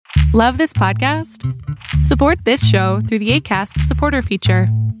Love this podcast? Support this show through the Acast supporter feature.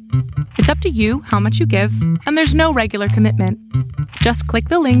 It's up to you how much you give, and there's no regular commitment. Just click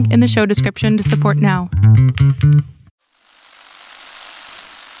the link in the show description to support now.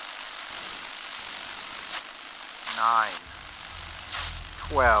 Nine,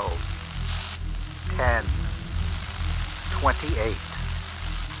 12, 10, 28,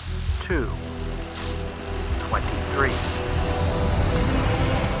 2, 23.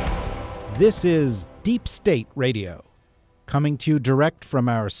 This is Deep State Radio, coming to you direct from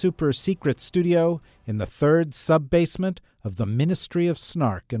our super secret studio in the third sub-basement of the Ministry of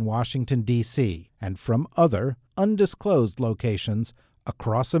Snark in Washington, D.C., and from other undisclosed locations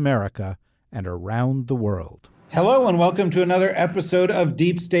across America and around the world. Hello and welcome to another episode of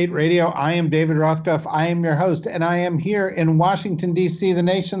Deep State Radio. I am David Rothkopf. I am your host, and I am here in Washington, D.C., the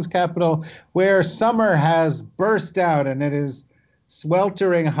nation's capital, where summer has burst out, and it is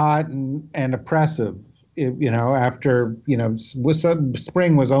sweltering hot and oppressive, after,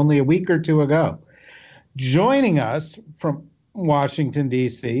 spring was only a week or two ago. Joining us from Washington,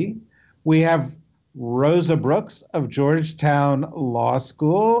 D.C., we have Rosa Brooks of Georgetown Law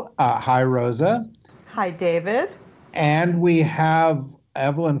School. Hi, Rosa. Hi, David. And we have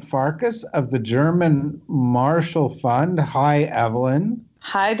Evelyn Farkas of the German Marshall Fund. Hi, Evelyn.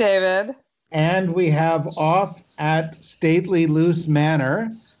 Hi, David. And we have off at Stately Loose Manor,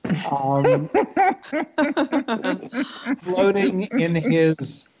 floating in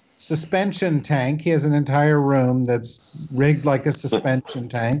his suspension tank. He has an entire room that's rigged like a suspension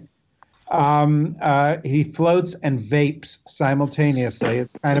tank. He floats and vapes simultaneously.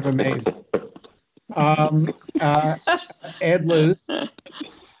 It's kind of amazing. Ed Luce.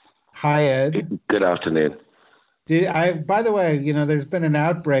 Hi, Ed. Good afternoon. By the way, there's been an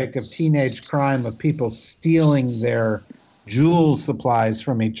outbreak of teenage crime of people stealing their Juul supplies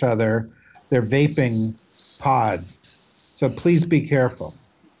from each other, their vaping pods. So please be careful.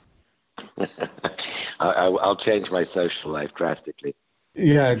 I'll change my social life drastically.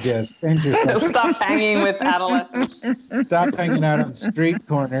 Yes. Change yourself. Stop hanging with adolescents. Stop hanging out on street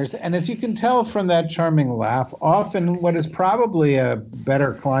corners. And as you can tell from that charming laugh, often what is probably a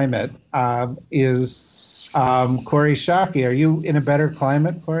better climate is Kori Schake. Are you in a better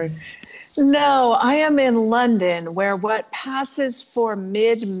climate, Kori? No, I am in London, where what passes for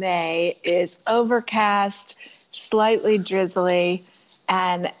mid-May is overcast, slightly drizzly,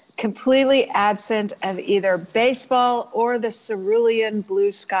 and completely absent of either baseball or the cerulean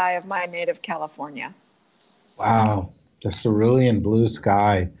blue sky of my native California. Wow, the cerulean blue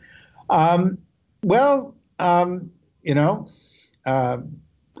sky.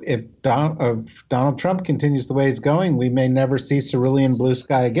 If Donald Trump continues the way he's going, we may never see cerulean blue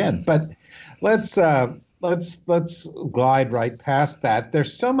sky again. But let's glide right past that.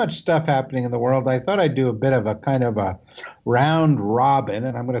 There's so much stuff happening in the world. I thought I'd do a bit of a kind of a round robin,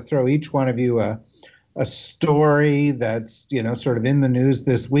 and I'm going to throw each one of you a story that's sort of in the news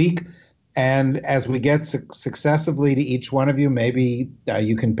this week. And as we get successively to each one of you, maybe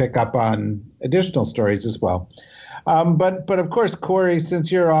you can pick up on additional stories as well. But of course, Kori,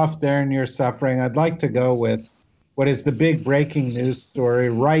 since you're off there and you're suffering, I'd like to go with what is the big breaking news story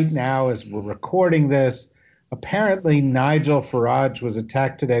right now as we're recording this. Apparently, Nigel Farage was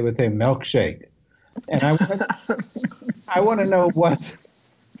attacked today with a milkshake, and I want to know what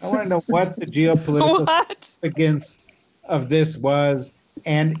the geopolitical significance of this was,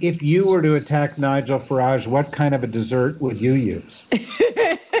 and if you were to attack Nigel Farage, what kind of a dessert would you use?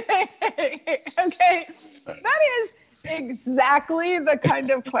 Okay. That is exactly the kind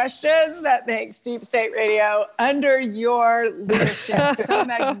of question that makes Deep State Radio under your leadership so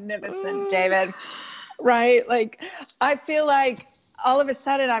magnificent, David. Right? Like, I feel like all of a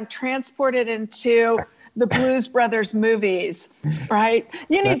sudden I'm transported into the Blues Brothers movies, right?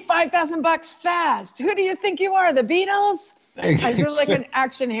 You need $5,000 fast. Who do you think you are, the Beatles? I feel like an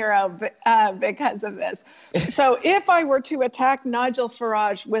action hero because of this. So if I were to attack Nigel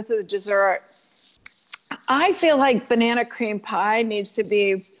Farage with a dessert, I feel like banana cream pie needs to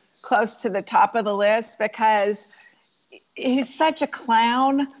be close to the top of the list because he's such a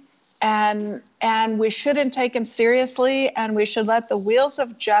clown and we shouldn't take him seriously, and we should let the wheels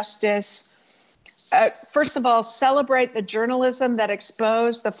of justice, first of all, celebrate the journalism that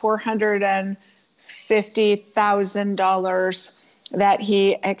exposed the $450,000 that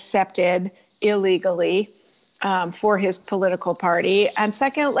he accepted illegally for his political party. And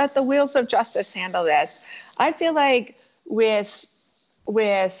second, let the wheels of justice handle this. I feel like with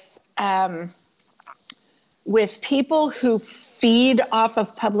with people who feed off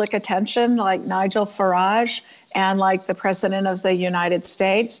of public attention, like Nigel Farage and like the President of the United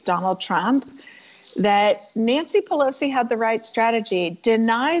States, Donald Trump, that Nancy Pelosi had the right strategy.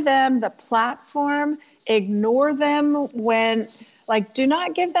 Deny them the platform, ignore them when, like, do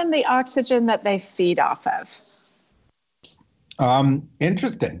not give them the oxygen that they feed off of.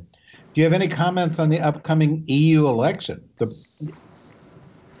 Interesting. Do you have any comments on the upcoming EU election?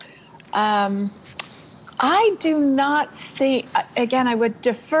 I do not think, again, I would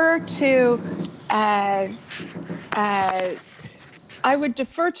defer to Ed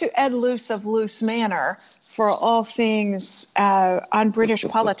Luce of Luce Manor for all things on British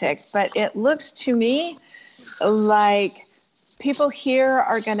politics, but it looks to me like people here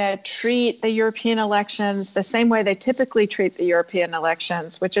are going to treat the European elections the same way they typically treat the European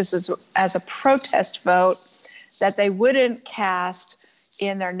elections, which is as a protest vote that they wouldn't cast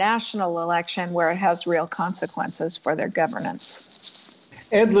in their national election where it has real consequences for their governance.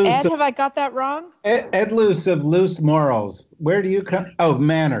 Ed Luce, have I got that wrong? Ed Luce of Loose Morals. Where do you come? Oh,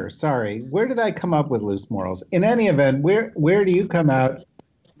 Manor. Sorry. Where did I come up with Loose Morals? In any event, where do you come out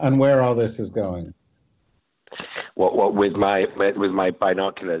on where all this is going? Well, with my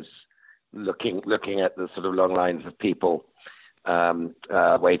binoculars, looking at the sort of long lines of people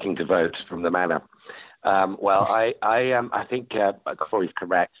waiting to vote from the Manor. I think Corey is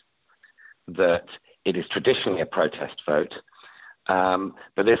correct that it is traditionally a protest vote.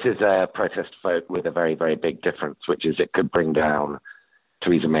 But this is a protest vote with a very, very big difference, which is it could bring down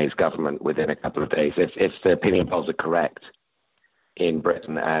Theresa May's government within a couple of days. If the opinion polls are correct in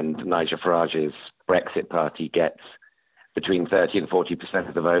Britain and Nigel Farage's Brexit party gets between 30 and 40%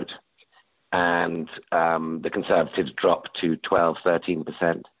 of the vote, and the Conservatives drop to 12,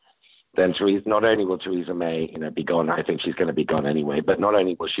 13%, then not only will Theresa May be gone, I think she's going to be gone anyway, but not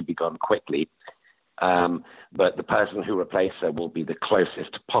only will she be gone quickly, but the person who replaces her will be the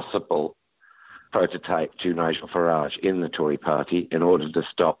closest possible prototype to Nigel Farage in the Tory party in order to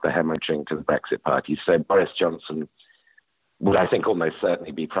stop the hemorrhaging to the Brexit party. So Boris Johnson would, I think, almost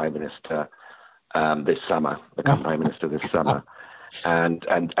certainly be Prime Minister this summer, become Prime Minister this summer. And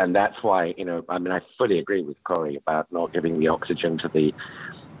that's why, I fully agree with Corey about not giving the oxygen to the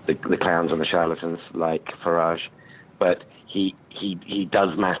clowns and the charlatans like Farage, but he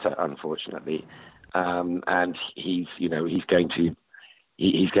does matter, unfortunately. And he's going to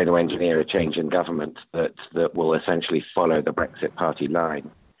engineer a change in government that will essentially follow the Brexit party line,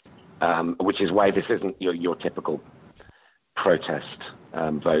 which is why this isn't your typical protest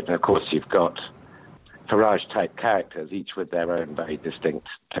vote. And of course, you've got Farage-type characters, each with their own very distinct,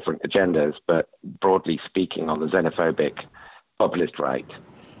 different agendas, but broadly speaking, on the xenophobic populist right,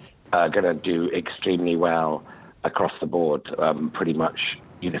 are going to do extremely well across the board, pretty much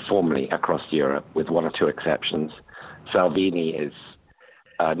uniformly across Europe, with one or two exceptions. Salvini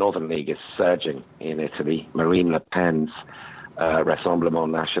Northern League is surging in Italy. Marine Le Pen's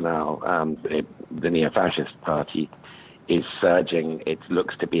Rassemblement National, the neo-fascist party, is surging. It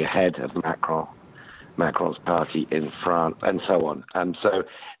looks to be ahead of Macron's party in France, and so on. So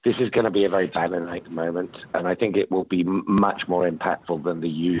this is going to be a very banner-like moment, and I think it will be much more impactful than the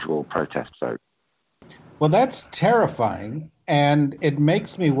usual protest vote. Well, that's terrifying, and it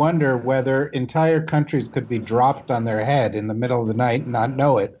makes me wonder whether entire countries could be dropped on their head in the middle of the night and not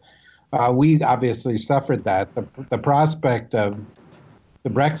know it. We obviously suffered that. The prospect of the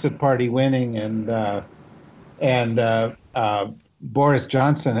Brexit party winning and Boris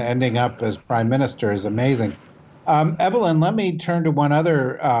Johnson ending up as prime minister is amazing. Evelyn, let me turn to one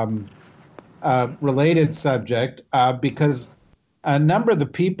other related subject, because a number of the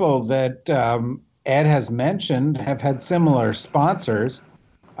people that Ed has mentioned have had similar sponsors,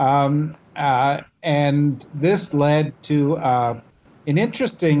 and this led to an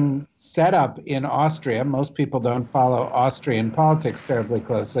interesting setup in Austria. Most people don't follow Austrian politics terribly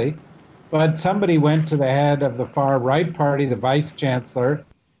closely, but somebody went to the head of the far-right party, the vice chancellor,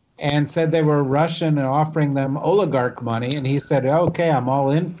 and said they were Russian and offering them oligarch money, and he said, okay, I'm all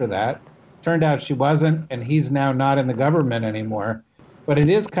in for that. Turned out she wasn't, and he's now not in the government anymore. But it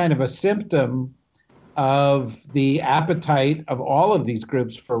is kind of a symptom of the appetite of all of these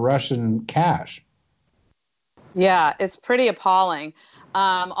groups for Russian cash. Yeah, it's pretty appalling.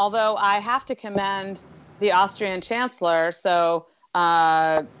 Although I have to commend the Austrian chancellor. So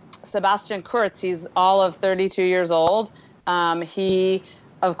Sebastian Kurz, he's all of 32 years old. He,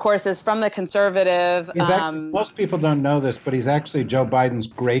 of course, is from the conservative. Most people don't know this, but he's actually Joe Biden's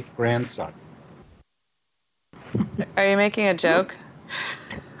great-grandson. Are you making a joke?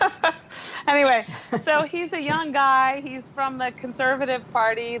 Anyway, so he's a young guy. He's from the Conservative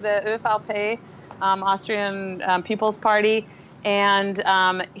Party, the ÖVP. Austrian People's Party, and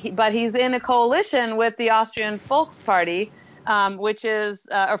but he's in a coalition with the Austrian Volksparty, which is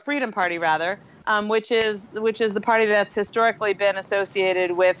or Freedom Party rather, which is the party that's historically been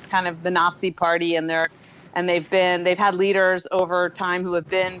associated with kind of the Nazi Party, and they've had leaders over time who have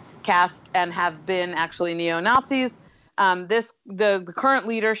been cast and have been actually neo-Nazis. The current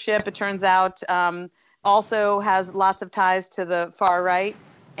leadership, it turns out, also has lots of ties to the far right.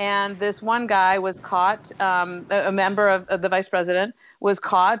 And this one guy was caught, a member of the vice president was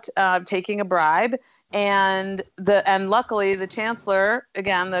caught taking a bribe. And luckily the chancellor,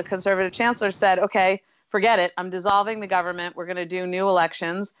 again, the conservative chancellor said, okay, forget it. I'm dissolving the government. We're going to do new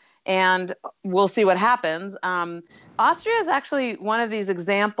elections and we'll see what happens. Austria is actually one of these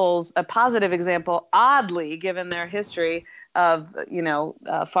examples, a positive example, oddly, given their history of,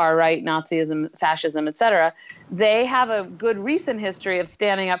 far right Nazism, fascism, etc. They have a good recent history of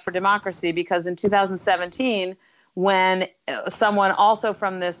standing up for democracy, because in 2017, when someone also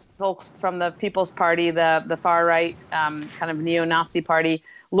from the People's Party, the far right kind of neo-Nazi party,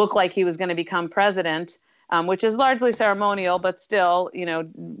 looked like he was going to become president, which is largely ceremonial, but still,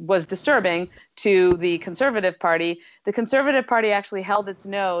 was disturbing to the Conservative Party. The Conservative Party actually held its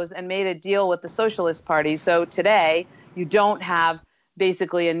nose and made a deal with the Socialist Party. So today, you don't have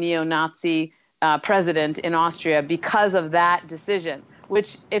basically a neo-Nazi president in Austria because of that decision,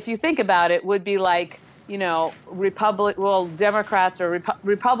 which, if you think about it, would be like, Democrats or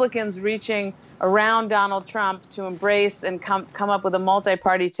Republicans reaching around Donald Trump to embrace and come up with a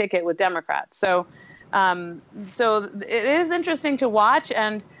multi-party ticket with Democrats. So it is interesting to watch,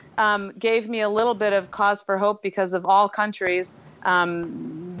 and gave me a little bit of cause for hope because of all countries.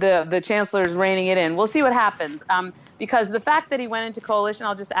 The chancellor is reining it in. We'll see what happens. Because the fact that he went into coalition,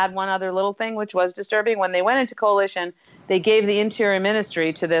 I'll just add one other little thing, which was disturbing. When they went into coalition, they gave the interior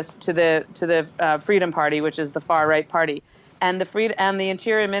ministry to the Freedom Party, which is the far right party, and the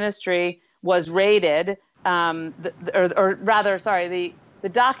interior ministry was raided. The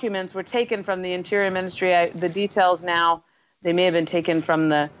documents were taken from the interior ministry. The details now, they may have been taken from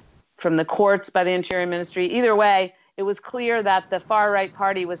the courts by the interior ministry. Either way, it was clear that the far right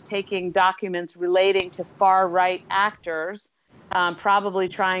party was taking documents relating to far right actors, probably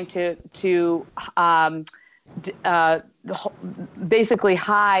trying to basically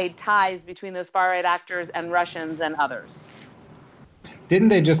hide ties between those far right actors and Russians and others. Didn't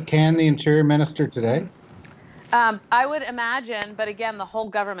they just can the interior minister today? I would imagine, but again, the whole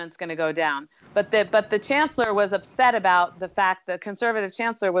government's going to go down. But the chancellor was upset about the fact, the conservative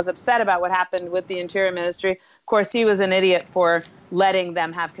chancellor was upset about what happened with the interior ministry. Of course, he was an idiot for letting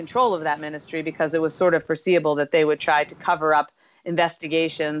them have control of that ministry, because it was sort of foreseeable that they would try to cover up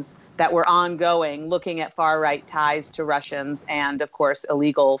investigations that were ongoing, looking at far right ties to Russians and, of course,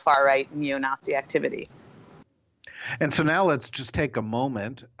 illegal far right neo-Nazi activity. And so now let's just take a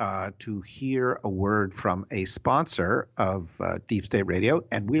moment to hear a word from a sponsor of Deep State Radio,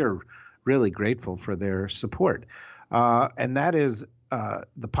 and we are really grateful for their support. And that is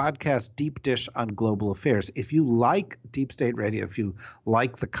the podcast Deep Dish on Global Affairs. If you like Deep State Radio, if you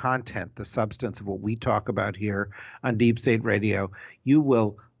like the content, the substance of what we talk about here on Deep State Radio, you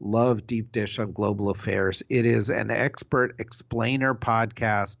will love Deep Dish on Global Affairs. It is an expert explainer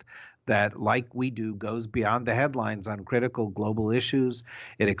podcast that, like we do, goes beyond the headlines on critical global issues.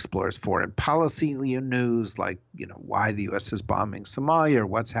 It explores foreign policy news, like, why the U.S. is bombing Somalia or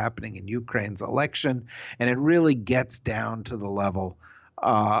what's happening in Ukraine's election. And it really gets down to the level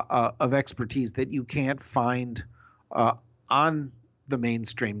of expertise that you can't find on the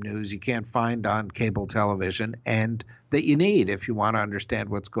mainstream news, you can't find on cable television, and that you need if you want to understand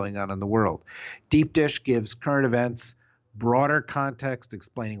what's going on in the world. Deep Dish gives current events broader context,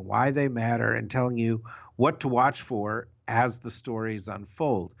 explaining why they matter and telling you what to watch for as the stories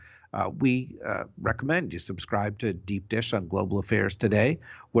unfold. We recommend you subscribe to Deep Dish on Global Affairs today,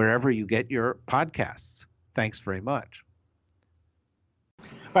 wherever you get your podcasts. Thanks very much.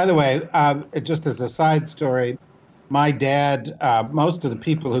 By the way, just as a side story, my dad, most of the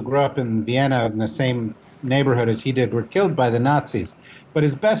people who grew up in Vienna in the same neighborhood as he did were killed by the Nazis, but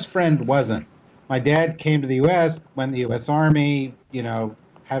his best friend wasn't. My dad came to the U.S., went in the U.S. Army,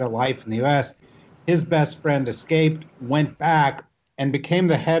 had a life in the U.S. His best friend escaped, went back, and became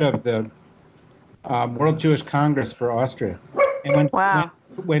the head of the World Jewish Congress for Austria. And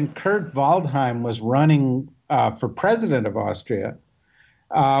when Kurt Waldheim was running for president of Austria,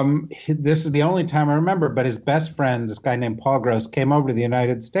 this is the only time I remember, but his best friend, this guy named Paul Gross, came over to the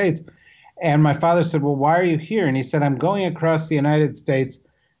United States. And my father said, well, why are you here? And he said, I'm going across the United States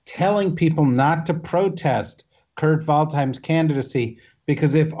telling people not to protest Kurt Waldheim's candidacy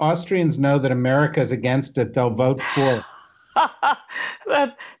because if Austrians know that America is against it, they'll vote for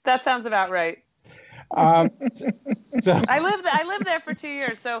it. That sounds about right. So I lived there for 2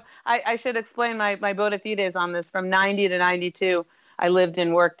 years, so I should explain my bona fides on this. From 90 to 92, I lived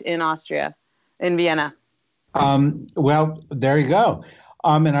and worked in Austria, in Vienna. Well, there you go.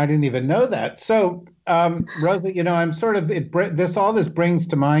 And I didn't even know that. So, Rosa, I'm sort of all this brings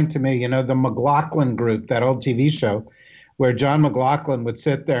to mind to me, the McLaughlin Group, that old TV show, where John McLaughlin would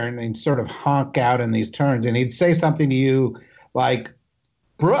sit there and he'd sort of honk out in these turns, and he'd say something to you like,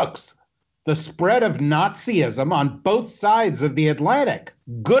 Brooks, the spread of Nazism on both sides of the Atlantic,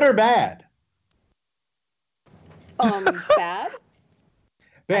 good or bad? Bad.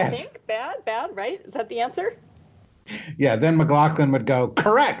 Bad. I think bad, right? Is that the answer? Yeah, then McLaughlin would go,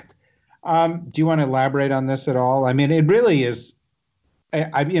 correct. Do you want to elaborate on this at all? I mean, it really is,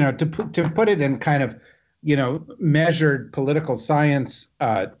 to put it in kind of, measured political science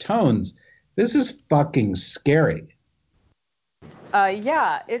tones, this is fucking scary.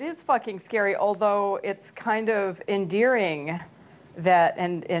 Yeah, it is fucking scary, although it's kind of endearing that,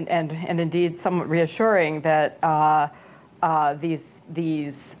 and indeed somewhat reassuring that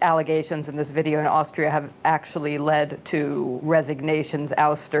these allegations in this video in Austria have actually led to resignations,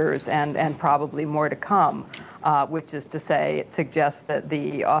 ousters, and probably more to come, which is to say, it suggests that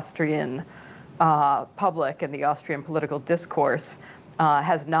the Austrian public and the Austrian political discourse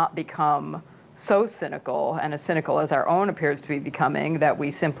has not become so cynical, and as cynical as our own appears to be becoming, that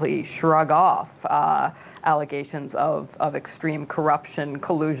we simply shrug off allegations of extreme corruption,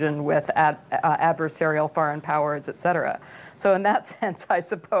 collusion with adversarial foreign powers, et cetera. So in that sense, I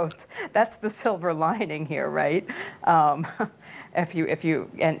suppose that's the silver lining here, right? If you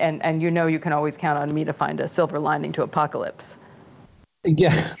you can always count on me to find a silver lining to apocalypse.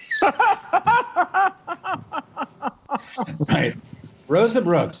 Yeah. Right. Rosa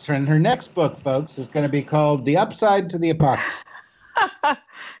Brooks, and her next book, folks, is going to be called The Upside to the Apocalypse.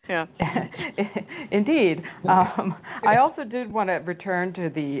 Yeah. Indeed. I also did want to return to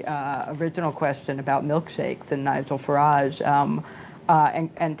the original question about milkshakes and Nigel Farage,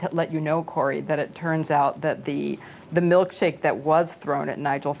 and to let you know, Corey, that it turns out that the milkshake that was thrown at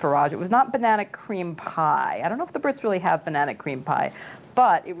Nigel Farage, it was not banana cream pie. I don't know if the Brits really have banana cream pie,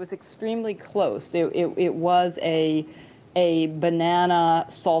 but it was extremely close. It was a banana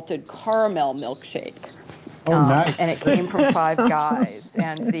salted caramel milkshake. Oh, nice. And it came from Five Guys.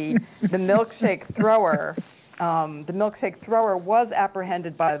 And the milkshake thrower was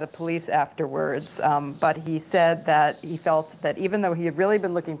apprehended by the police afterwards, but he said that he felt that even though he had really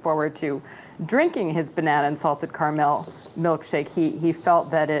been looking forward to drinking his banana and salted caramel milkshake, he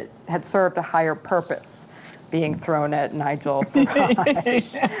felt that it had served a higher purpose being thrown at Nigel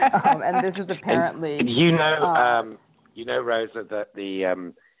Farage. And this is apparently... Rosa, that the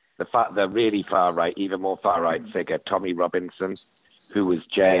really far right, even more far right figure, Tommy Robinson, who was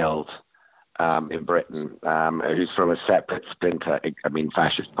jailed in Britain, who's from a separate splinter,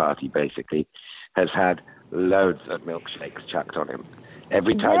 fascist party basically, has had loads of milkshakes chucked on him.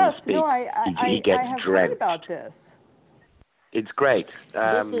 Every time he speaks, he gets I have drenched. Heard about this. It's great.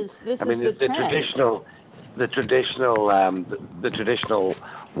 This is the traditional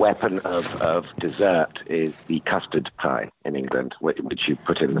weapon of dessert is the custard pie in England, which you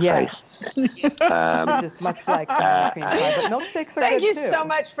put in the face. Just much like cream pie, but milkshakes are Thank good you too. so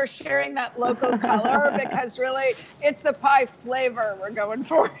much for sharing that local color, because really, it's the pie flavor we're going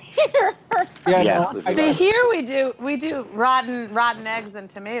for here. Yeah, See, here we do rotten eggs and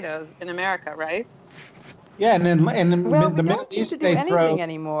tomatoes in America, right? Yeah, and in Well, the we Middle don't seem East to do they anything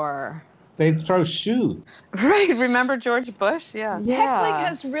anymore. throw shoes. Right. Remember George Bush? Yeah. Heckling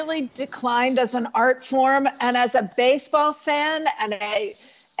has really declined as an art form, and as a baseball fan and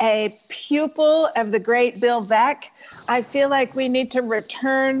a pupil of the great Bill Veeck, I feel like we need to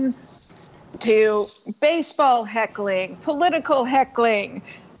return to baseball heckling, political heckling,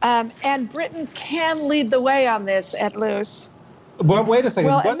 and Britain can lead the way on this at Loose. Well, wait a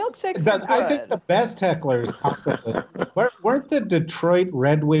second. Well, and milkshakes are I think good. the best hecklers possibly weren't the Detroit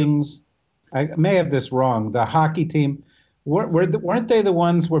Red Wings. I may have this wrong. The hockey team, weren't they the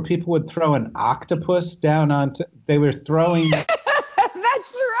ones where people would throw an octopus down onto? They were throwing. That's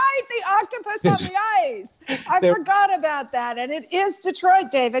right, the octopus on the ice. I forgot about that, and it is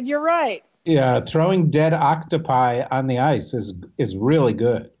Detroit, David. You're right. Yeah, throwing dead octopi on the ice is really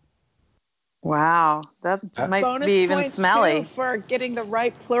good. Wow, that might Bonus be even points smelly. too for getting the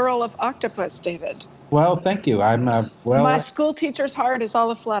right plural of octopus, David. Well, thank you. I'm My school teacher's heart is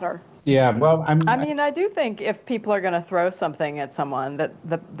all aflutter. Yeah, well, I mean, I do think if people are going to throw something at someone, that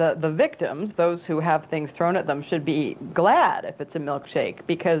the victims, those who have things thrown at them, should be glad if it's a milkshake,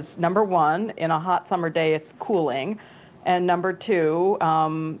 because number one, in a hot summer day, it's cooling. And number two,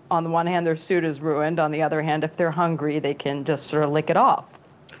 on the one hand, their suit is ruined. On the other hand, if they're hungry, they can just sort of lick it off.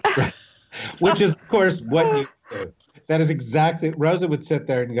 Which is, of course, what you do. That is exactly, Rosa would sit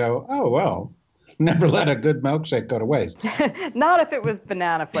there and go, oh, well, never let a good milkshake go to waste. Not if it was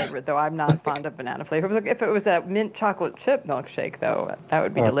banana flavored, though. I'm not fond of banana flavor. If it was a mint chocolate chip milkshake, though, that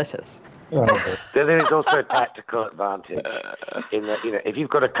would be delicious. There is also a tactical advantage in that, if you've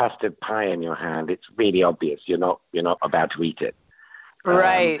got a custard pie in your hand, it's really obvious you're not about to eat it.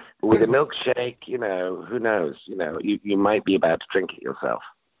 Right. With a milkshake, who knows? You might be about to drink it yourself.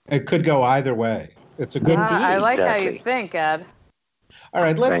 It could go either way. It's a good. I like Exactly. how you think, Ed. All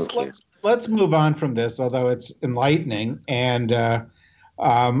right, Thank you. let's move on from this, although it's enlightening, and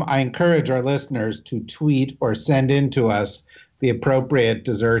I encourage our listeners to tweet or send in to us the appropriate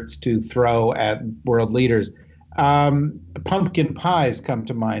desserts to throw at world leaders. Pumpkin pies come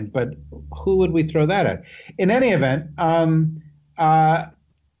to mind, but who would we throw that at? In any event,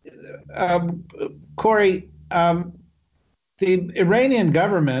 Corey, the Iranian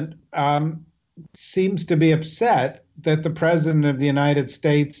government seems to be upset that the president of the United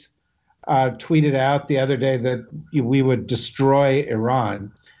States tweeted out the other day that we would destroy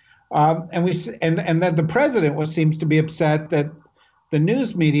Iran. And that the president seems to be upset that the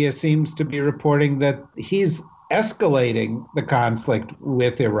news media seems to be reporting that he's escalating the conflict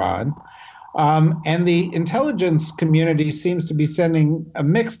with Iran. And the intelligence community seems to be sending a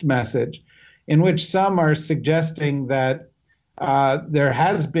mixed message in which some are suggesting that there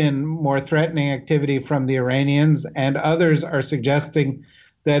has been more threatening activity from the Iranians, and others are suggesting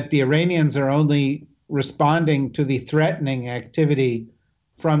that the Iranians are only responding to the threatening activity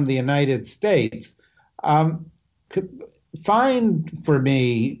from the United States. Find for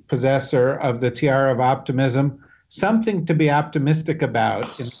me, possessor of the tiara of optimism, something to be optimistic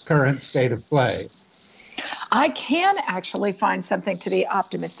about in the current state of play. I can actually find something to be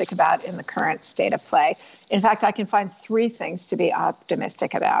optimistic about in the current state of play. In fact, I can find three things to be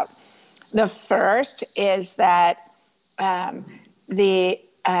optimistic about. The first is that the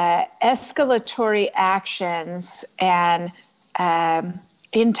escalatory actions and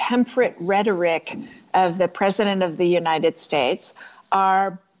intemperate rhetoric of the President of the United States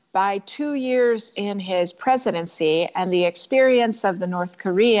are, by 2 years in his presidency and the experience of the North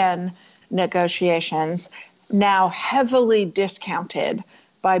Korean negotiations, now heavily discounted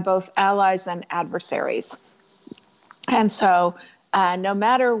by both allies and adversaries. And so no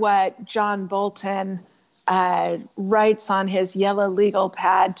matter what John Bolton writes on his yellow legal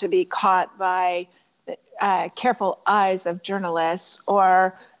pad to be caught by careful eyes of journalists,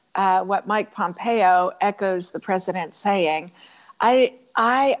 or what Mike Pompeo echoes the president saying,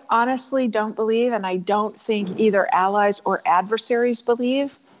 I honestly don't believe, and I don't think either allies or adversaries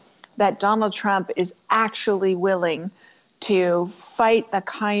believe, that Donald Trump is actually willing to fight the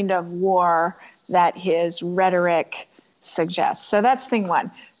kind of war that his rhetoric suggests. So that's thing one.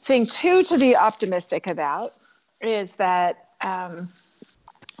 Thing two to be optimistic about is that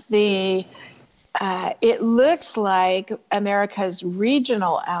it looks like America's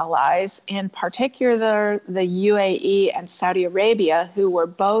regional allies, in particular the UAE and Saudi Arabia, who were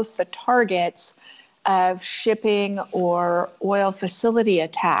both the targets of shipping or oil facility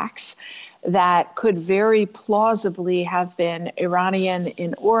attacks that could very plausibly have been Iranian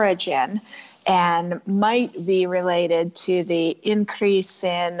in origin and might be related to the increase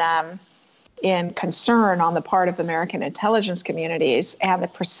in concern on the part of American intelligence communities and the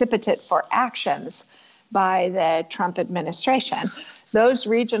precipitate for actions by the Trump administration. Those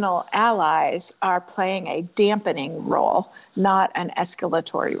regional allies are playing a dampening role, not an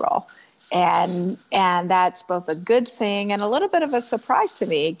escalatory role. And that's both a good thing and a little bit of a surprise to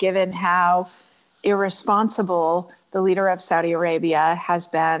me, given how irresponsible the leader of Saudi Arabia has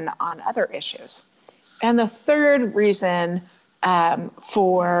been on other issues. And the third reason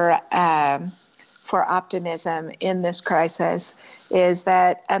for optimism in this crisis is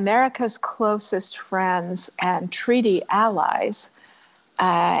that America's closest friends and treaty allies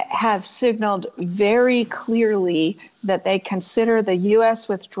have signaled very clearly that they consider the U.S.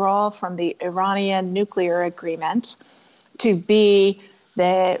 withdrawal from the Iranian nuclear agreement to be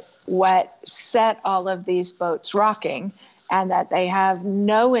what set all of these boats rocking, and that they have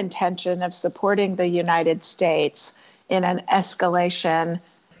no intention of supporting the United States in an escalation,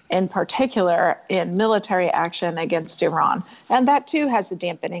 in particular in military action against Iran. And that too has a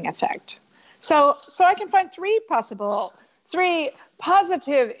dampening effect. So I can find three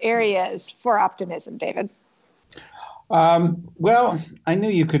positive areas for optimism, David? Well, I knew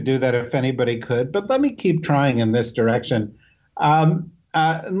you could do that if anybody could, but let me keep trying in this direction. And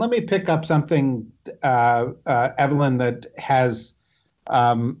let me pick up something, Evelyn, that has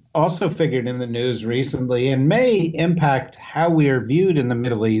also figured in the news recently and may impact how we are viewed in the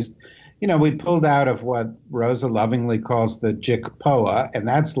Middle East. You know, we pulled out of what Rosa lovingly calls the JCPOA, and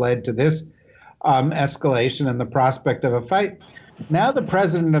that's led to this escalation and the prospect of a fight. Now the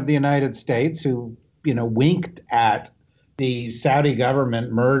president of the United States, who, winked at the Saudi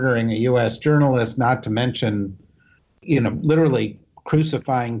government murdering a U.S. journalist, not to mention, literally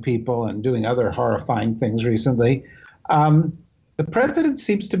crucifying people and doing other horrifying things recently, the president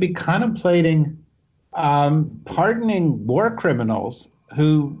seems to be contemplating pardoning war criminals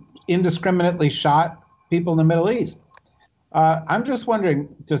who indiscriminately shot people in the Middle East. I'm just wondering,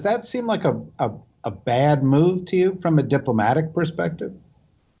 does that seem like a bad move to you from a diplomatic perspective?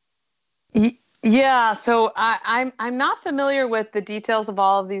 Yeah, so I'm not familiar with the details of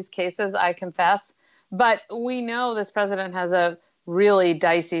all of these cases, I confess, but we know this president has a really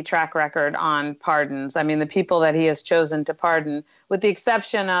dicey track record on pardons. I mean, the people that he has chosen to pardon, with the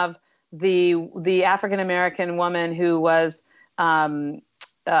exception of the African-American woman who was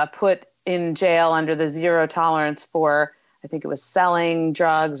put in jail under the zero tolerance for, I think it was selling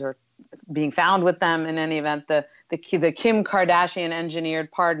drugs or being found with them. In any event, the Kim Kardashian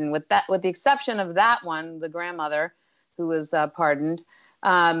engineered pardon, with the exception of that one, the grandmother who was pardoned,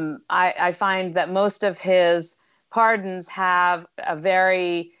 I find that most of his pardons have a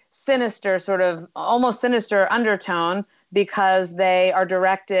very sinister, sort of almost sinister undertone, because they are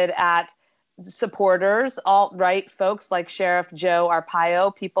directed at supporters, alt-right folks like Sheriff Joe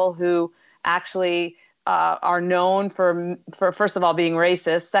Arpaio, people who actually are known for first of all being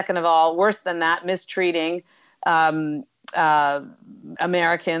racist, second of all, worse than that, mistreating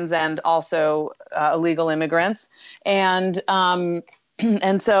Americans and also illegal immigrants, and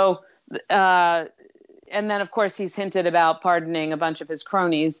so and then of course he's hinted about pardoning a bunch of his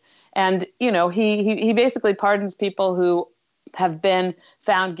cronies, and he basically pardons people who have been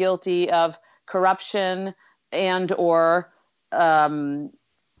found guilty of corruption and or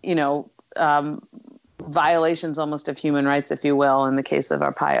violations almost of human rights, if you will, in the case of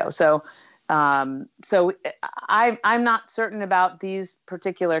Arpaio. So I'm not certain about these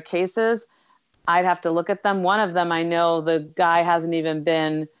particular cases. I'd have to look at them. One of them, I know the guy hasn't even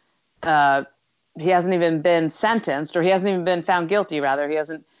been sentenced, or he hasn't even been found guilty, rather. He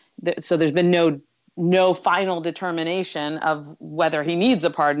hasn't. So there's been no final determination of whether he needs a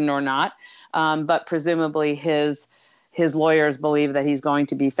pardon or not. But presumably his lawyers believe that he's going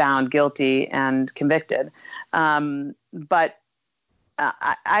to be found guilty and convicted. But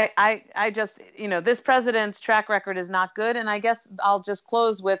I just, this president's track record is not good. And I guess I'll just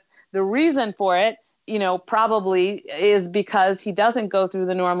close with the reason for it, probably is because he doesn't go through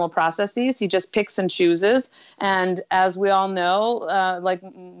the normal processes. He just picks and chooses. And as we all know, like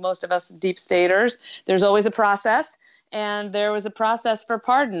most of us deep staters, there's always a process. And there was a process for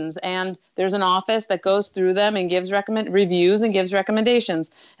pardons, and there's an office that goes through them and gives reviews and gives recommendations.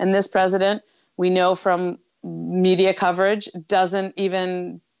 And this president, we know from media coverage, doesn't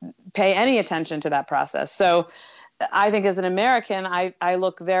even pay any attention to that process. So I think as an American, I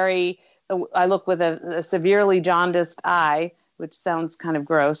look with a severely jaundiced eye, which sounds kind of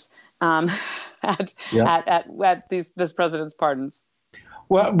gross, at this president's pardons.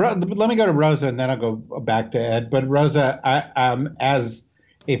 Well, let me go to Rosa, and then I'll go back to Ed. But Rosa, as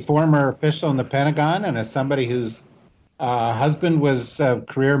a former official in the Pentagon and as somebody whose husband was a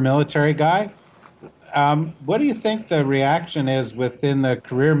career military guy, what do you think the reaction is within the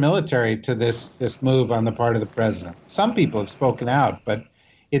career military to this move on the part of the president? Some people have spoken out, but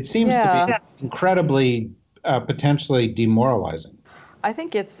it seems to be incredibly potentially demoralizing. I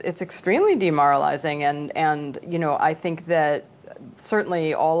think it's extremely demoralizing, and I think that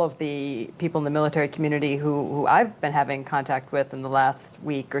certainly all of the people in the military community who I've been having contact with in the last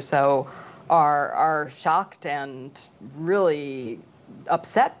week or so are shocked and really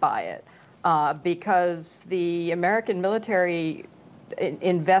upset by it, because the American military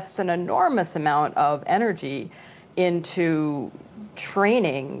invests an enormous amount of energy into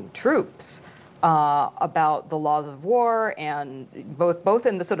training troops about the laws of war, and both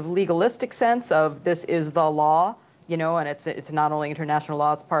in the sort of legalistic sense of this is the law, and it's not only international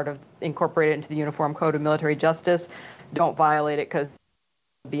law, it's part of incorporated into the Uniform Code of Military Justice. Don't violate it because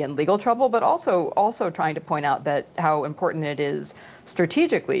you'll be in legal trouble, but also trying to point out that how important it is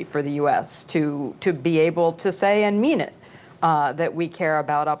strategically for the U.S. to be able to say and mean it, that we care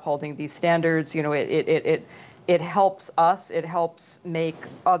about upholding these standards. it helps us. It helps make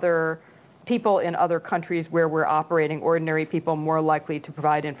other people in other countries where we're operating, ordinary people, more likely to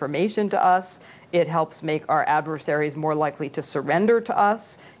provide information to us. It helps make our adversaries more likely to surrender to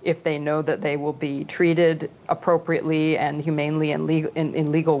us if they know that they will be treated appropriately and humanely and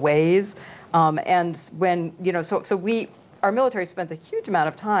in legal ways. And when, our military spends a huge amount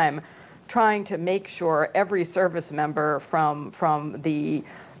of time trying to make sure every service member from the,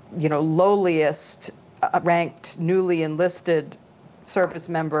 lowliest ranked, newly enlisted service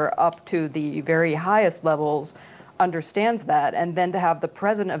member up to the very highest levels understands that, and then to have the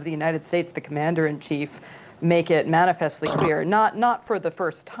President of the United States, the Commander-in-Chief, make it manifestly clear, not for the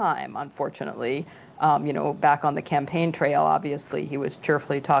first time, unfortunately. Back on the campaign trail, obviously, he was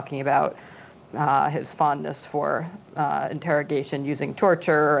cheerfully talking about his fondness for interrogation using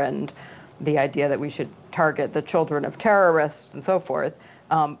torture and the idea that we should target the children of terrorists and so forth.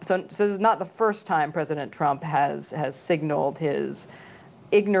 So this is not the first time President Trump has signaled his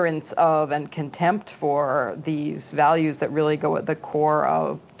ignorance of and contempt for these values that really go at the core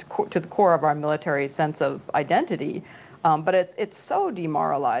of our military sense of identity. But it's so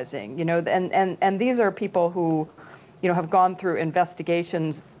demoralizing, and these are people who, have gone through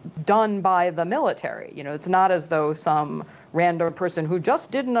investigations done by the military. It's not as though some random person who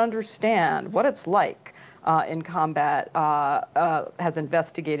just didn't understand what it's like in combat has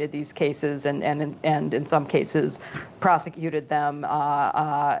investigated these cases and in some cases prosecuted them,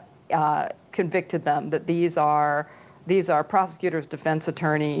 convicted them. That these are prosecutors, defense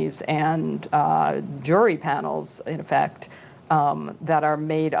attorneys, and jury panels, in effect, that are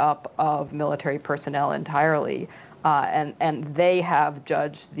made up of military personnel entirely, and they have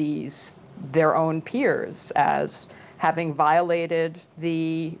judged their own peers as having violated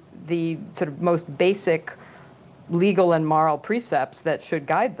the sort of most basic legal and moral precepts that should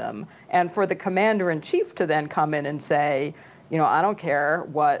guide them. And for the Commander-in-Chief to then come in and say, I don't care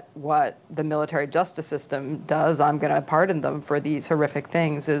what the military justice system does, I'm going to pardon them for these horrific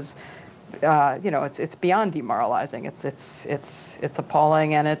things, is, it's beyond demoralizing. It's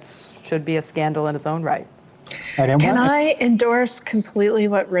appalling, and it should be a scandal in its own right. Can I endorse completely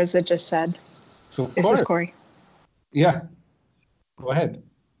what Rosa just said? Is this Corey? Yeah. Go ahead.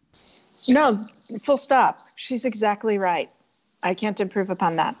 No, full stop. She's exactly right. I can't improve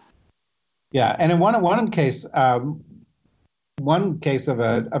upon that. Yeah, and in one case of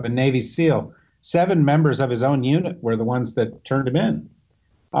a Navy SEAL, 7 members of his own unit were the ones that turned him in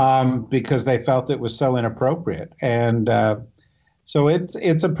because they felt it was so inappropriate, and so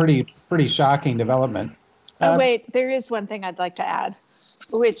it's a pretty shocking development. Wait, there is one thing I'd like to add,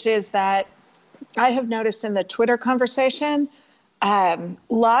 which is that I have noticed in the Twitter conversation,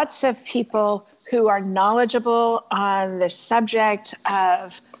 lots of people who are knowledgeable on the subject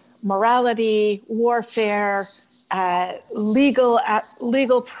of morality, warfare,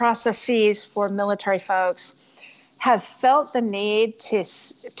 legal processes for military folks have felt the need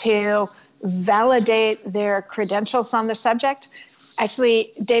to validate their credentials on the subject.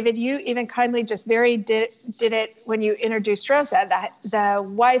 Actually, David, you even kindly just did it when you introduced Rosa, the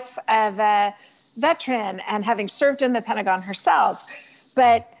wife of a veteran and having served in the Pentagon herself.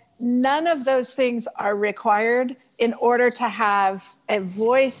 But none of those things are required in order to have a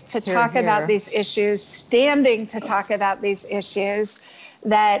voice to talk about these issues, standing to talk about these issues,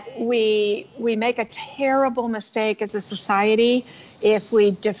 that we make a terrible mistake as a society if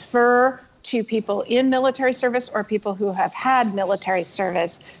we defer to people in military service or people who have had military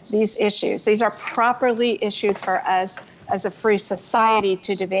service these issues. These are properly issues for us as a free society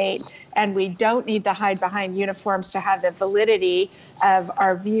to debate, and we don't need to hide behind uniforms to have the validity of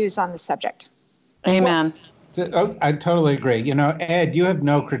our views on the subject. Amen. Well, I totally agree. Ed, you have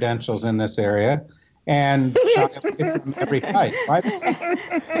no credentials in this area, and from every fight.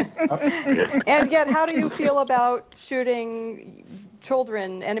 And yet, how do you feel about shooting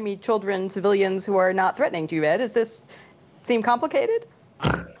children, enemy children, civilians who are not threatening to you, Ed? Does this seem complicated?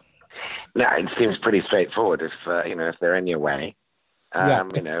 No, it seems pretty straightforward. If they're in your way, all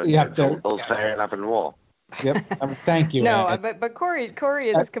fair in love and war. Yep. Thank you. No, Ed. but Corey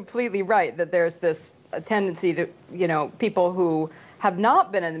is completely right that there's this tendency to, people who have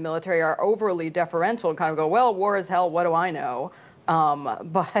not been in the military are overly deferential and kind of go, well, war is hell, what do I know?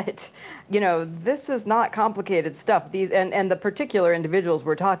 But, this is not complicated stuff. These and the particular individuals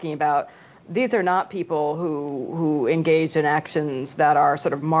we're talking about, these are not people who engage in actions that are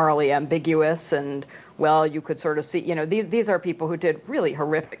sort of morally ambiguous and, well, you could sort of see, these are people who did really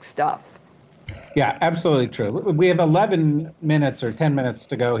horrific stuff. Yeah, absolutely true. We have 11 minutes or 10 minutes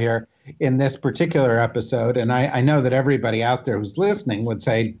to go here in this particular episode, and I know that everybody out there who's listening would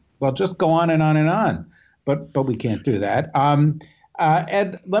say, well, just go on and on and on. but we can't do that.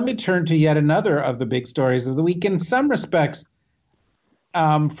 Ed, let me turn to yet another of the big stories of the week. In some respects,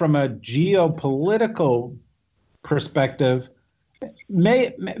 from a geopolitical perspective,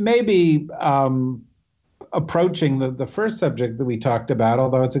 maybe approaching the first subject that we talked about,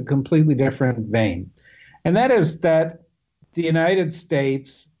 although it's a completely different vein. And that is that the United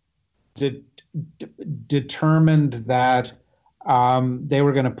States determined that they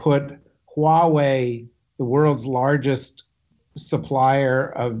were going to put Huawei, the world's largest supplier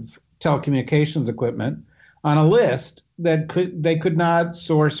of telecommunications equipment, on a list that they could not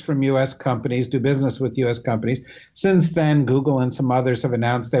source from U.S. companies, do business with U.S. companies. Since then, Google and some others have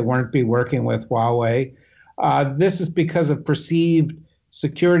announced they won't be working with Huawei. This is because of perceived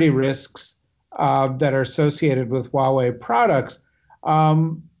security risks that are associated with Huawei products.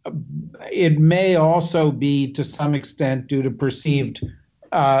 It may also be, to some extent, due to perceived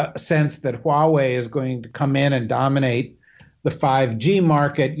sense that Huawei is going to come in and dominate the 5G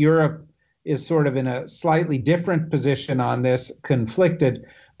market. Europe is sort of in a slightly different position on this, conflicted.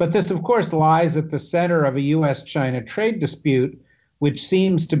 But this, of course, lies at the center of a U.S.-China trade dispute, which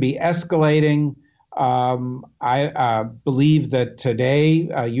seems to be escalating. I believe that today,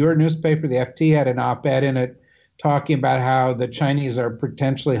 your newspaper, the FT, had an op-ed in it talking about how the Chinese are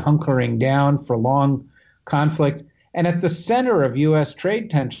potentially hunkering down for long conflict. And at the center of U.S. trade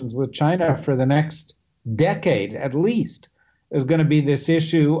tensions with China for the next decade, at least, is going to be this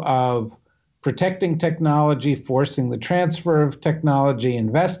issue of protecting technology, forcing the transfer of technology,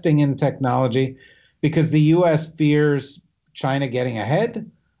 investing in technology, because the U.S. fears China getting ahead,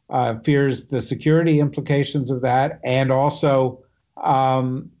 fears the security implications of that, and also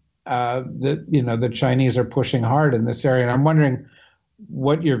the Chinese are pushing hard in this area. And I'm wondering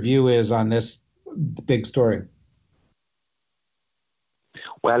what your view is on this big story.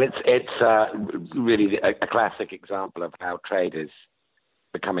 Well, it's really a classic example of how trade is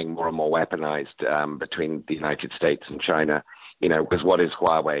becoming more and more weaponized between the United States and China. Because what is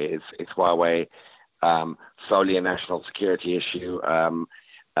Huawei? Is Huawei solely a national security issue,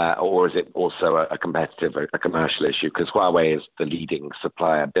 or is it also a competitive, a commercial issue? Because Huawei is the leading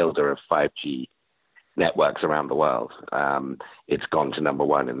supplier, builder of 5G networks around the world. It's gone to number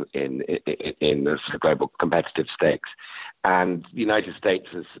one in the sort of global competitive stakes. And the United States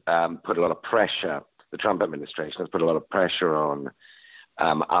has put a lot of pressure, the Trump administration has put a lot of pressure on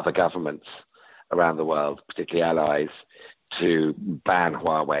other governments around the world, particularly allies, to ban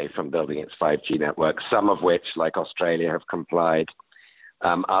Huawei from building its 5G network, some of which, like Australia, have complied,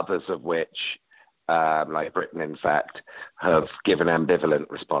 others of which, like Britain, in fact, have given ambivalent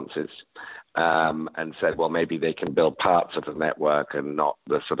responses and said, well, maybe they can build parts of the network and not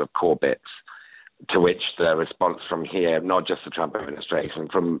the sort of core bits, to which the response from here, not just the Trump administration,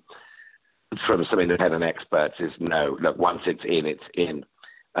 from some independent experts is no, look, once it's in, it's in.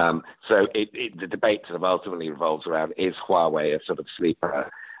 So the debate sort of ultimately revolves around, is Huawei a sort of sleeper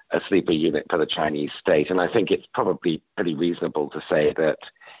unit for the Chinese state? And I think it's probably pretty reasonable to say that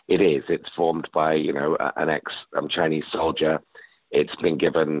it is. It's formed by, an ex-Chinese soldier. It's been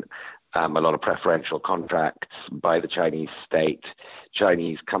given a lot of preferential contracts by the Chinese state.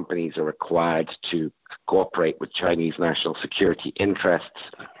 Chinese companies are required to cooperate with Chinese national security interests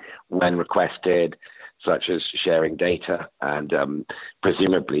when requested, such as sharing data and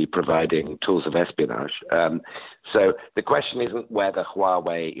presumably providing tools of espionage. So the question isn't whether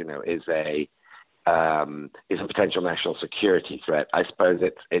Huawei, is a potential national security threat. I suppose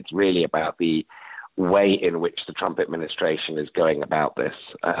it's really about the way in which the Trump administration is going about this.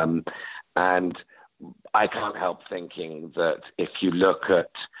 And I can't help thinking that if you look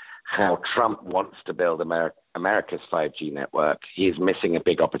at how Trump wants to build America's 5G network, he is missing a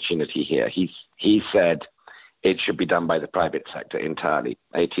big opportunity here. He said it should be done by the private sector entirely.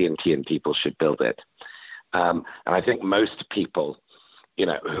 AT&T and people should build it. And I think most people,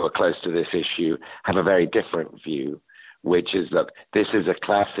 who are close to this issue have a very different view, which is, look, this is a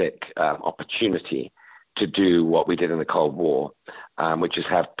classic opportunity to do what we did in the Cold War, which is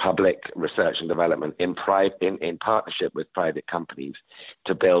have public research and development in partnership with private companies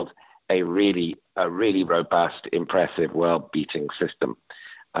to build a really robust, impressive, world-beating system.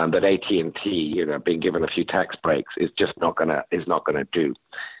 That AT&T, being given a few tax breaks, is just not gonna do.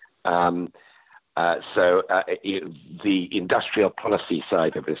 So the industrial policy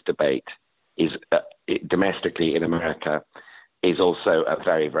side of this debate is domestically in America is also a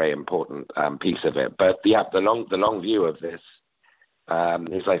very, very important piece of it. But the long view of this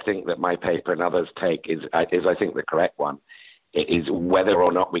is, I think, that my paper and others take is I think the correct one. It is whether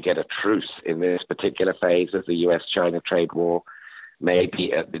or not we get a truce in this particular phase of the U.S.-China trade war,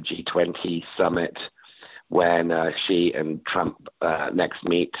 maybe at the G20 summit, when Xi and Trump next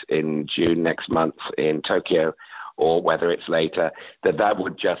meet in June next month in Tokyo, or whether it's later, that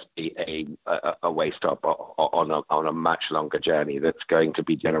would just be a way stop on a much longer journey that's going to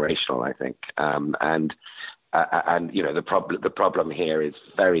be generational, I think. And the problem here is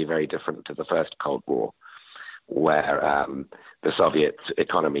very, very different to the first Cold War, where the Soviet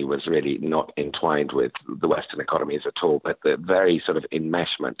economy was really not entwined with the Western economies at all, but the very sort of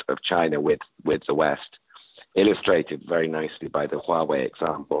enmeshment of China with the West, illustrated very nicely by the Huawei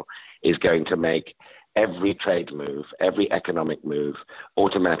example, is going to make every trade move, every economic move,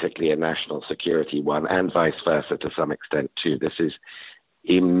 automatically a national security one, and vice versa to some extent too. This is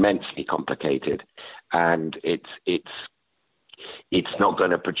immensely complicated, and it's not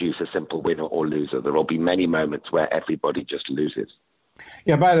going to produce a simple winner or loser. There will be many moments where everybody just loses.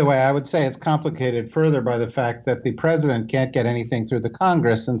 Yeah, by the way, I would say it's complicated further by the fact that the president can't get anything through the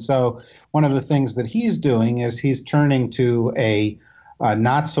Congress. And so one of the things that he's doing is he's turning to a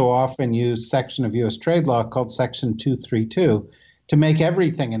not so often used section of U.S. trade law called Section 232 to make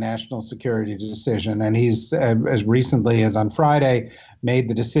everything a national security decision. And he's, as recently as on Friday, made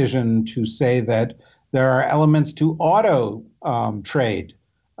the decision to say that there are elements to auto trade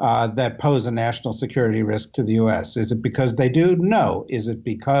that pose a national security risk to the U.S. Is it because they do? No. Is it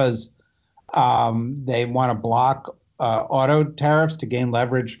because they want to block auto tariffs to gain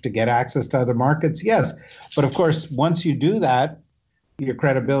leverage to get access to other markets? Yes. But of course, once you do that, your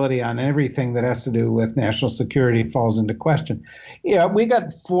credibility on everything that has to do with national security falls into question. Yeah, we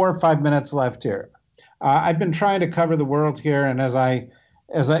got 4 or 5 minutes left here. I've been trying to cover the world here, and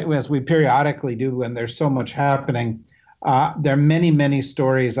as we periodically do when there's so much happening, there are many, many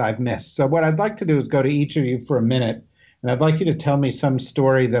stories I've missed. So what I'd like to do is go to each of you for a minute, and I'd like you to tell me some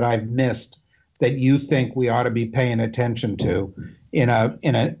story that I've missed that you think we ought to be paying attention to in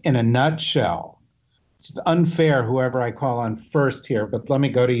a nutshell. It's unfair, whoever I call on first here, but let me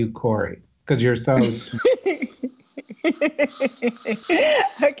go to you, Corey, because you're so smart.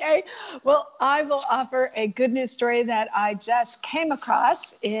 Okay. Well, I will offer a good news story that I just came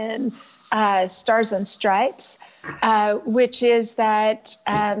across in Stars and Stripes, which is that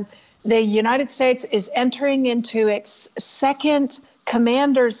the United States is entering into its second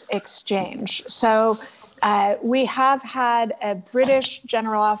commanders exchange. So we have had a British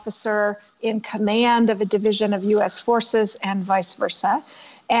general officer in command of a division of U.S. forces and vice versa.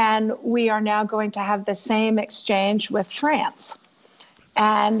 And we are now going to have the same exchange with France.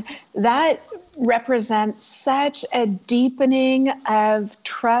 And that represents such a deepening of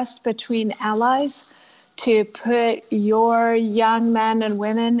trust between allies to put your young men and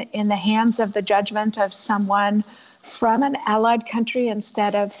women in the hands of the judgment of someone from an allied country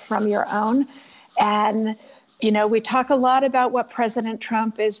instead of from your own. And, we talk a lot about what President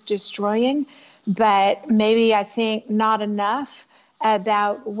Trump is destroying, but maybe I think not enough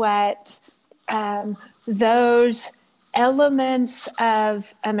about what those elements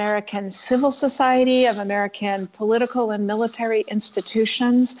of American civil society, of American political and military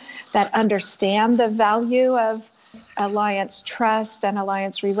institutions that understand the value of alliance trust and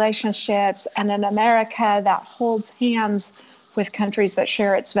alliance relationships, and an America that holds hands with countries that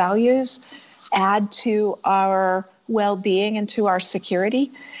share its values, add to our well-being and to our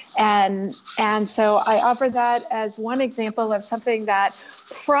security. And so I offer that as one example of something that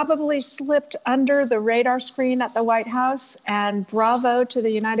probably slipped under the radar screen at the White House, and bravo to the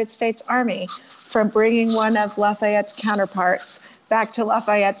United States Army for bringing one of Lafayette's counterparts back to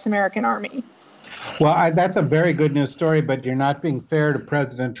Lafayette's American Army. Well, that's a very good news story, but you're not being fair to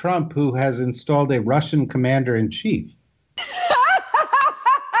President Trump, who has installed a Russian commander-in-chief.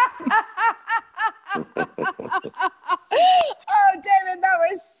 Oh, David, that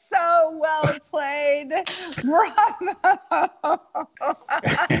was so well played. Bravo.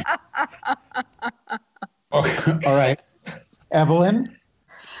 All right. Evelyn?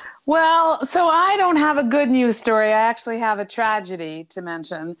 Well, so I don't have a good news story. I actually have a tragedy to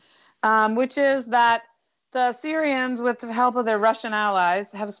mention, which is that the Syrians, with the help of their Russian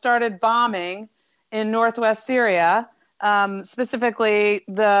allies, have started bombing in northwest Syria, specifically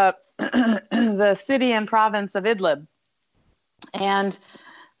the the city and province of Idlib. And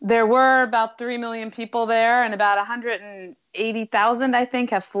there were about 3 million people there, and about 180,000, I think,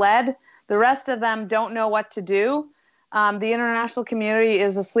 have fled. The rest of them don't know what to do. The international community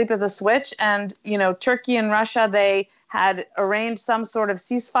is asleep at the switch. And, Turkey and Russia, they had arranged some sort of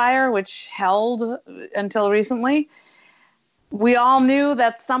ceasefire, which held until recently. We all knew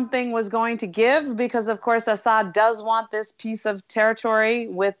that something was going to give because, of course, Assad does want this piece of territory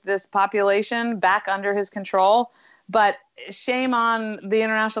with this population back under his control. But shame on the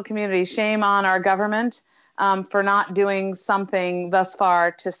international community, shame on our government for not doing something thus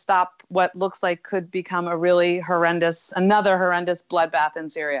far to stop what looks like could become another horrendous bloodbath in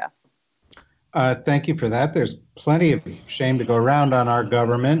Syria. Thank you for that. There's plenty of shame to go around on our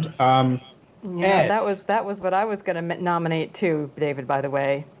government. Yeah, that was what I was going to nominate too, David, by the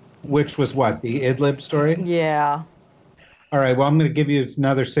way. Which was what? The Idlib story? Yeah. All right, well, I'm going to give you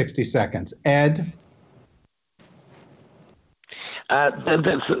another 60 seconds. Ed?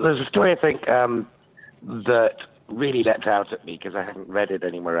 There's a story, I think, that really leapt out at me because I haven't read it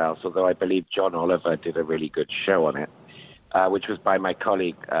anywhere else, although I believe John Oliver did a really good show on it, which was by my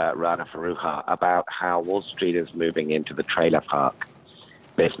colleague, Rana Faruha, about how Wall Street is moving into the trailer park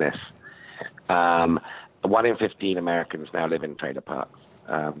business. 1 in 15 Americans now live in trailer parks.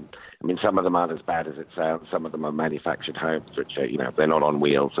 I mean, some of them aren't as bad as it sounds. Some of them are manufactured homes, which are, they're not on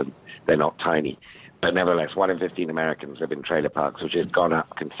wheels and they're not tiny. But nevertheless, 1 in 15 Americans live in trailer parks, which has gone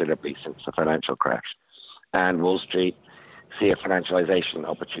up considerably since the financial crash. And Wall Street see a financialization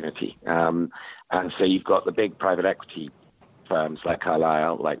opportunity. And so you've got the big private equity firms like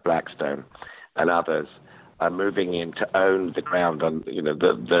Carlyle, like Blackstone, and others are moving in to own the ground on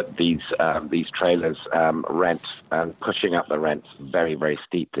these trailers rent and pushing up the rents very, very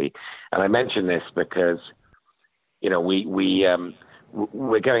steeply. And I mention this because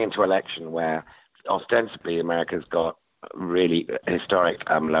we're going into election where ostensibly America's got really historic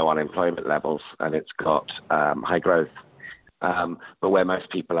low unemployment levels and it's got high growth, but where most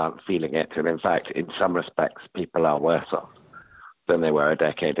people aren't feeling it. And in fact, in some respects, people are worse off than they were a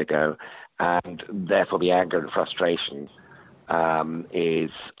decade ago. And therefore, the anger and frustration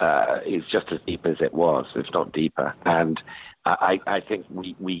is just as deep as it was, if not deeper. And I think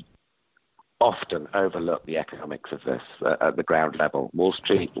we often overlook the economics of this at the ground level. Wall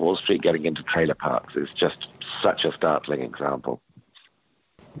Street getting into trailer parks is just such a startling example.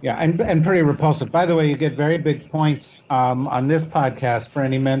 Yeah, and pretty repulsive. By the way, you get very big points on this podcast for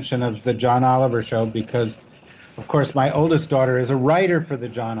any mention of the John Oliver Show because, of course, my oldest daughter is a writer for the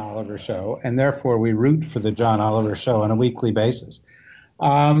John Oliver Show, and therefore we root for the John Oliver Show on a weekly basis.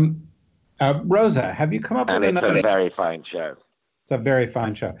 Rosa, have you come up with another? It's a very fine show. It's a very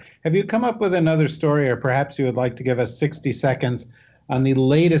fine show. Have you come up with another story, or perhaps you would like to give us 60 seconds on the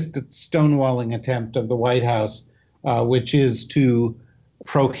latest stonewalling attempt of the White House, which is to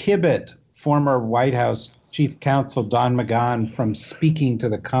prohibit former White House Chief Counsel Don McGahn from speaking to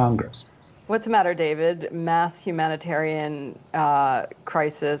the Congress? What's the matter, David? Mass humanitarian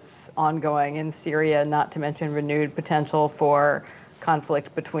crisis ongoing in Syria, not to mention renewed potential for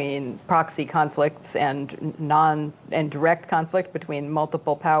conflict between proxy conflicts and direct conflict between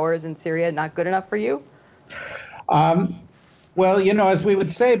multiple powers in Syria. Not good enough for you? Well, as we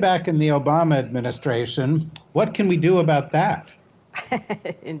would say back in the Obama administration, what can we do about that?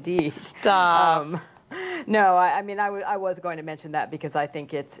 Indeed. Stop. No, I mean, I was going to mention that because I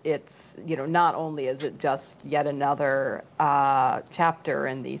think it's not only is it just yet another chapter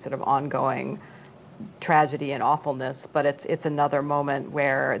in the sort of ongoing tragedy and awfulness, but it's another moment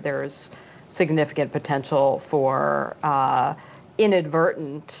where there's significant potential for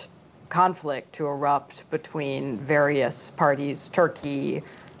inadvertent conflict to erupt between various parties: Turkey,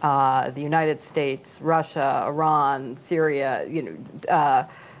 the United States, Russia, Iran, Syria,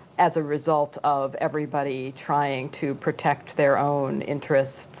 as a result of everybody trying to protect their own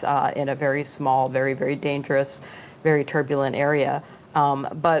interests in a very small, very, very dangerous, very turbulent area.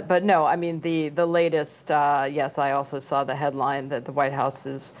 But no, I mean, the latest, yes, I also saw the headline that the White House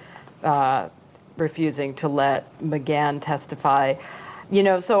is refusing to let McGahn testify.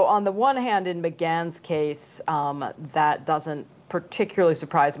 So on the one hand, in McGahn's case, that doesn't particularly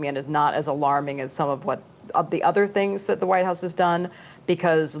surprise me and is not as alarming as some of the other things that the White House has done,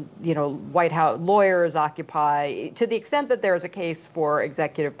 because White House lawyers occupy, to the extent that there's a case for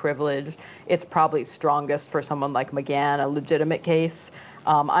executive privilege, it's probably strongest for someone like McGahn, a legitimate case.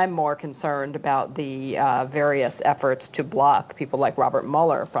 I'm more concerned about the various efforts to block people like Robert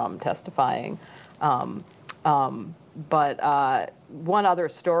Mueller from testifying. But one other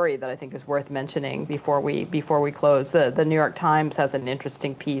story that I think is worth mentioning before we close, the New York Times has an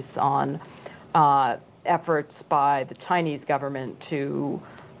interesting piece on efforts by the Chinese government to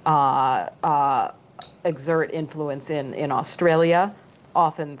exert influence in Australia,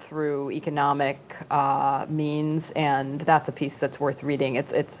 often through economic means, and that's a piece that's worth reading. And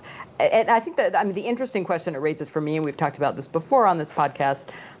I think that, the interesting question it raises for me, and we've talked about this before on this podcast,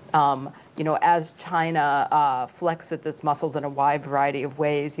 As China flexes its muscles in a wide variety of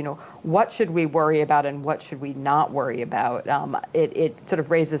ways, what should we worry about and what should we not worry about? It sort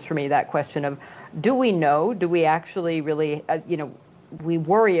of raises for me that question of, do we know? Do we actually really, we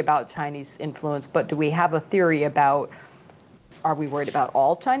worry about Chinese influence, but do we have a theory about, are we worried about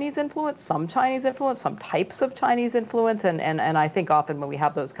all Chinese influence, some types of Chinese influence? And I think often when we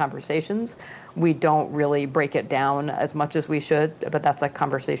have those conversations, we don't really break it down as much as we should, but that's a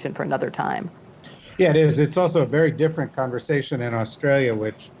conversation for another time. Yeah, it is. It's also a very different conversation in Australia,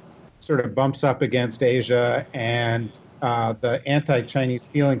 which sort of bumps up against Asia, and the anti-Chinese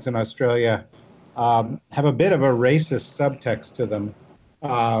feelings in Australia have a bit of a racist subtext to them,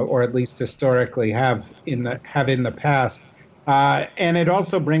 or at least historically have in the past. And it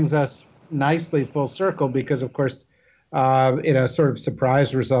also brings us nicely full circle because, of course, in a sort of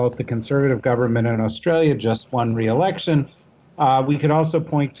surprise result, the Conservative government in Australia just won re-election. We could also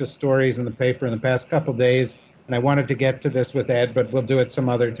point to stories in the paper in the past couple of days, and I wanted to get to this with Ed, but we'll do it some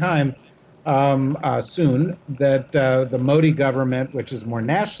other time soon, that the Modi government, which is a more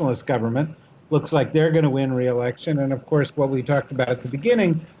nationalist government, looks like they're going to win re-election. And, of course, what we talked about at the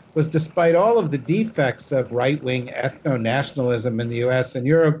beginning was, despite all of the defects of right-wing ethno-nationalism in the U.S. and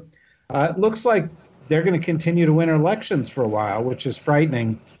Europe, it looks like they're going to continue to win elections for a while, which is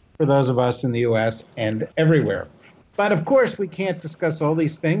frightening for those of us in the U.S. and everywhere. But, of course, we can't discuss all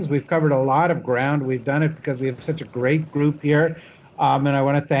these things. We've covered a lot of ground. We've done it because we have such a great group here. And I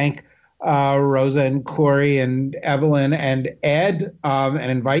want to thank Rosa and Corey and Evelyn and Ed,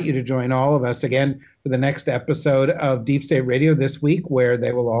 and invite you to join all of us again for the next episode of Deep State Radio this week, where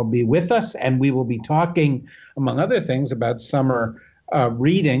they will all be with us. And we will be talking, among other things, about summer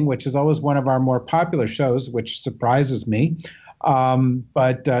reading, which is always one of our more popular shows, which surprises me.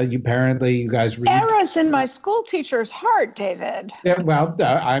 But you guys read. Arrows in my school teacher's heart, David. Yeah, well,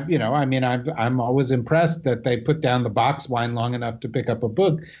 I'm always impressed that they put down the box wine long enough to pick up a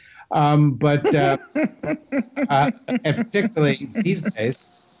book. And particularly these days.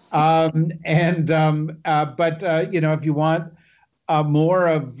 If you want more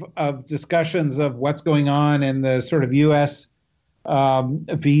of discussions of what's going on in the sort of U.S.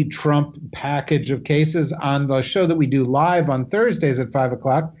 v. Trump package of cases, on the show that we do live on Thursdays at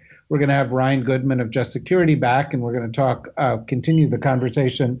 5:00, we're going to have Ryan Goodman of Just Security back, and we're going to continue the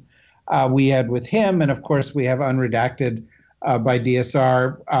conversation we had with him. And of course, we have Unredacted by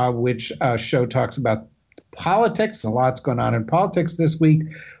DSR, which show talks about politics. A lot's going on in politics this week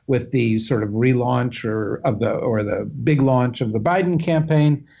with the sort of relaunch or the big launch of the Biden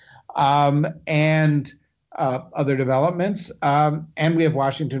campaign, and other developments. And we have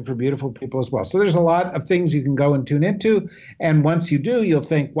Washington for Beautiful People as well. So there's a lot of things you can go and tune into. And once you do, you'll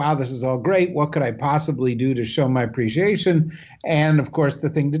think, wow, this is all great. What could I possibly do to show my appreciation? And of course, the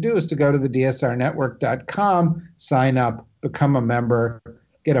thing to do is to go to the DSRnetwork.com, sign up, become a member,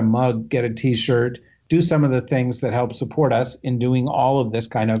 get a mug, get a T-shirt, do some of the things that help support us in doing all of this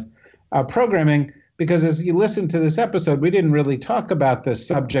kind of programming. Because as you listen to this episode, we didn't really talk about the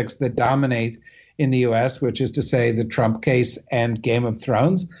subjects that dominate in the U.S., which is to say the Trump case and Game of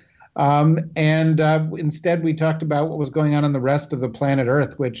Thrones. Instead, we talked about what was going on the rest of the planet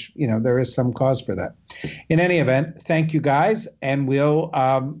Earth, which, there is some cause for that. In any event, thank you guys, and we'll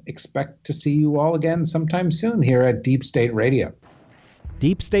expect to see you all again sometime soon here at Deep State Radio.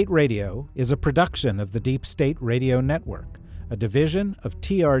 Deep State Radio is a production of the Deep State Radio Network, a division of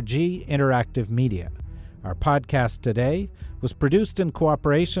TRG Interactive Media. Our podcast today was produced in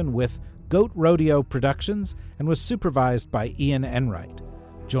cooperation with Goat Rodeo Productions and was supervised by Ian Enright.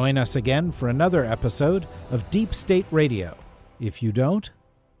 Join us again for another episode of Deep State Radio. If you don't,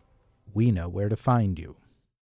 we know where to find you.